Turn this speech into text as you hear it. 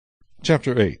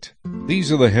Chapter 8.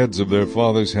 These are the heads of their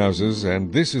fathers' houses,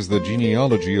 and this is the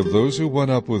genealogy of those who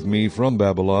went up with me from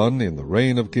Babylon in the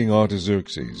reign of King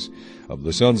Artaxerxes. Of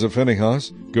the sons of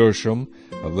Phinehas, Gershom.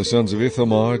 Of the sons of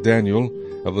Ithamar, Daniel.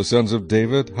 Of the sons of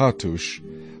David, Hattush.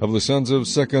 Of the sons of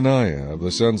Shechaniah. Of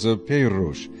the sons of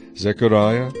Perush,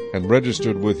 Zechariah, and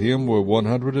registered with him were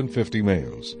 150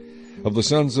 males. Of the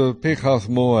sons of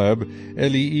Pechath-Moab,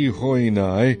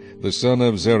 Eliehoenai, the son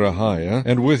of Zerahiah,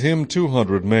 and with him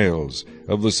 200 males.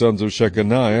 Of the sons of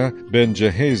Shechaniah,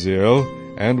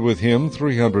 Ben-Jehaziel, and with him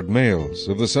 300 males.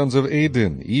 Of the sons of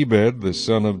Adin, Ebed, the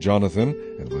son of Jonathan,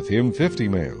 and with him 50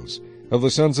 males. Of the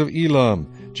sons of Elam,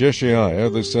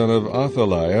 Jeshaiah, the son of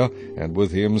Athaliah, and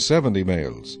with him 70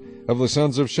 males. Of the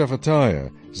sons of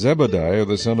Shephatiah, Zebadiah,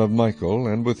 the son of Michael,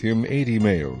 and with him 80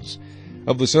 males.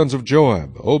 Of the sons of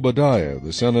Joab, Obadiah,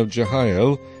 the son of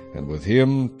Jehiel, and with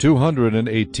him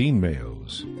 218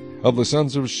 males. Of the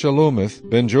sons of Shelomith,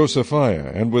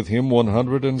 Ben-Josephiah, and with him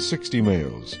 160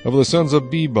 males. Of the sons of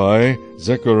Bebai,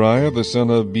 Zechariah, the son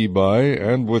of Bebai,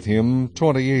 and with him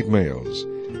 28 males.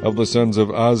 Of the sons of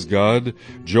Azgad,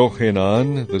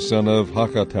 Johanan, the son of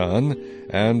Hakatan,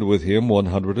 and with him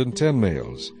 110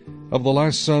 males. Of the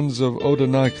last sons of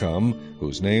Odonikam,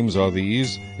 whose names are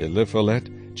these,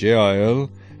 Eliphalet, Jeiel,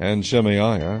 and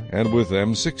Shemaiah, and with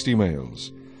them 60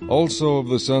 males. Also of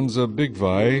the sons of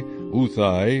Bigvai,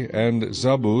 Uthai, and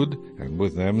Zabud, and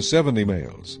with them 70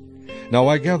 males. Now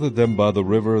I gathered them by the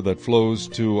river that flows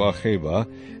to Acheva,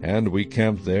 and we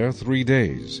camped there 3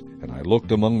 days. And I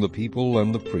looked among the people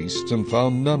and the priests, and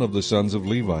found none of the sons of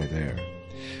Levi there.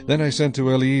 Then I sent to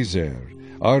Eliezer,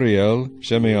 Ariel,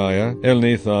 Shemaiah,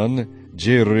 Elnathan,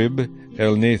 Jerib,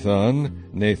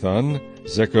 Elnathan, Nathan,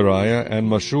 Zechariah, and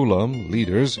Meshullam,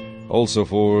 leaders, also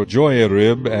for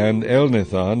Joiarib and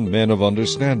Elnathan, men of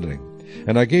understanding.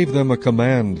 And I gave them a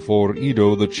command for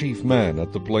Iddo the chief man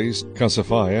at the place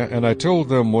Casaphia, and I told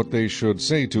them what they should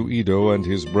say to Iddo and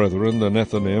his brethren the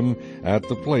Nethinim at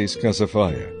the place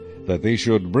Casaphia, that they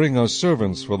should bring us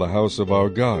servants for the house of our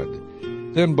God.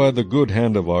 Then by the good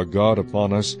hand of our God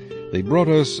upon us, they brought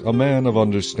us a man of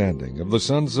understanding, of the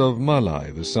sons of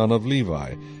Malai, the son of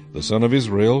Levi, the son of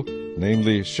Israel,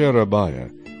 namely Sherebiah,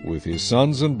 with his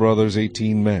sons and brothers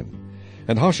 18 men.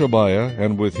 And Hashabiah,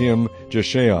 and with him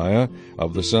Jeshaiah,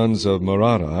 of the sons of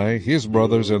Merari, his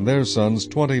brothers and their sons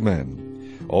 20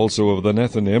 men. Also of the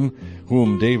Nethinim,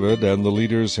 whom David and the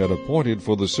leaders had appointed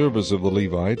for the service of the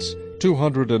Levites,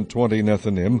 220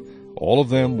 Nethinim, all of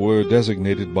them were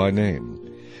designated by name.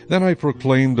 Then I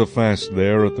proclaimed a fast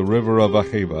there at the river of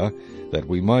Acheva, that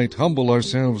we might humble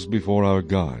ourselves before our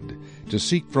God, to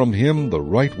seek from him the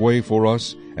right way for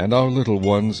us and our little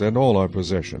ones and all our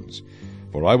possessions.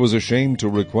 For I was ashamed to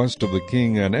request of the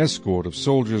king an escort of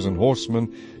soldiers and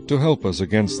horsemen to help us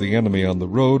against the enemy on the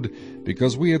road,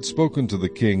 because we had spoken to the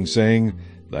king, saying,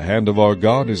 The hand of our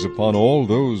God is upon all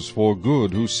those for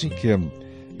good who seek him,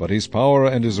 but his power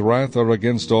and his wrath are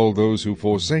against all those who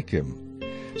forsake him.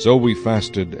 So we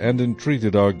fasted and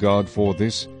entreated our God for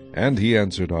this, and he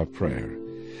answered our prayer.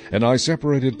 And I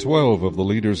separated 12 of the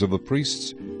leaders of the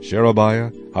priests,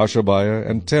 Sherebiah, Hashabiah,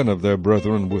 and 10 of their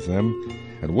brethren with them,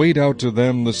 and weighed out to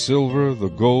them the silver, the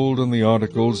gold, and the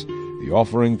articles, the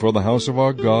offering for the house of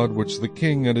our God, which the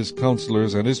king and his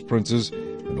counselors and his princes,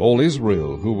 and all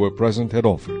Israel who were present had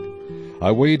offered.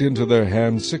 I weighed into their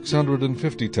hands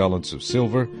 650 talents of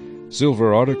silver,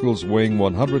 silver articles weighing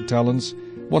 100 talents,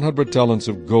 100 talents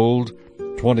of gold,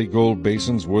 20 gold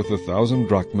basins worth 1,000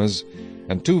 drachmas,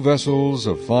 and 2 vessels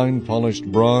of fine polished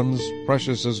bronze,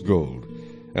 precious as gold.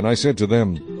 And I said to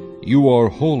them, You are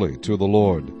holy to the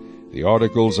Lord. The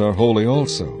articles are holy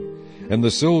also, and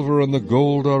the silver and the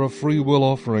gold are a freewill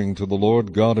offering to the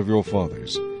Lord God of your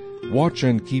fathers. Watch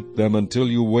and keep them until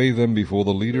you weigh them before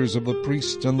the leaders of the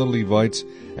priests and the Levites,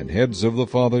 and heads of the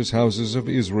fathers' houses of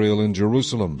Israel in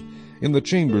Jerusalem, in the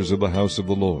chambers of the house of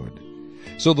the Lord.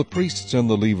 So the priests and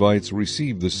the Levites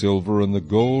received the silver and the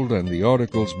gold and the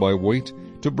articles by weight,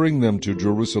 to bring them to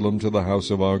Jerusalem to the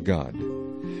house of our God.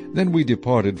 Then we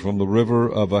departed from the river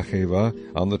of Acheva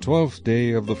on the 12th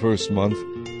day of the first month,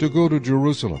 to go to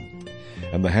Jerusalem.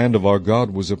 And the hand of our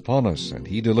God was upon us, and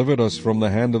he delivered us from the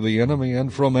hand of the enemy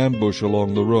and from ambush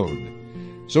along the road.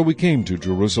 So we came to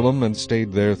Jerusalem, and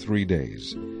stayed there 3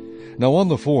 days. Now on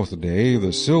the 4th day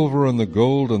the silver and the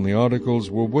gold and the articles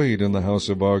were weighed in the house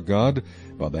of our God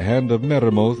by the hand of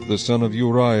Meremoth the son of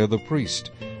Uriah the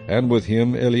priest, and with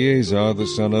him Eleazar the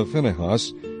son of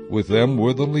Phinehas. With them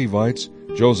were the Levites,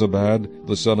 Jozabad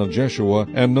the son of Jeshua,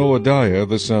 and Noadiah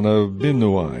the son of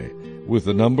Binnui, with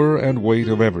the number and weight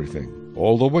of everything.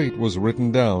 All the weight was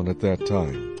written down at that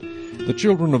time. The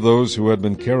children of those who had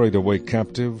been carried away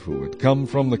captive, who had come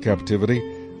from the captivity,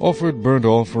 offered burnt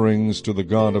offerings to the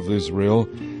God of Israel,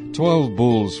 12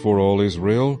 bulls for all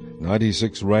Israel,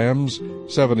 96 rams,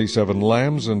 77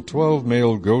 lambs, and 12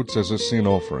 male goats as a sin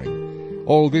offering.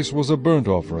 All this was a burnt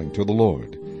offering to the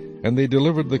Lord. And they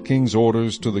delivered the king's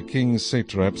orders to the king's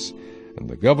satraps and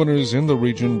the governors in the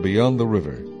region beyond the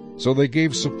river. So they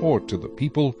gave support to the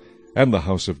people and the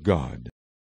house of God.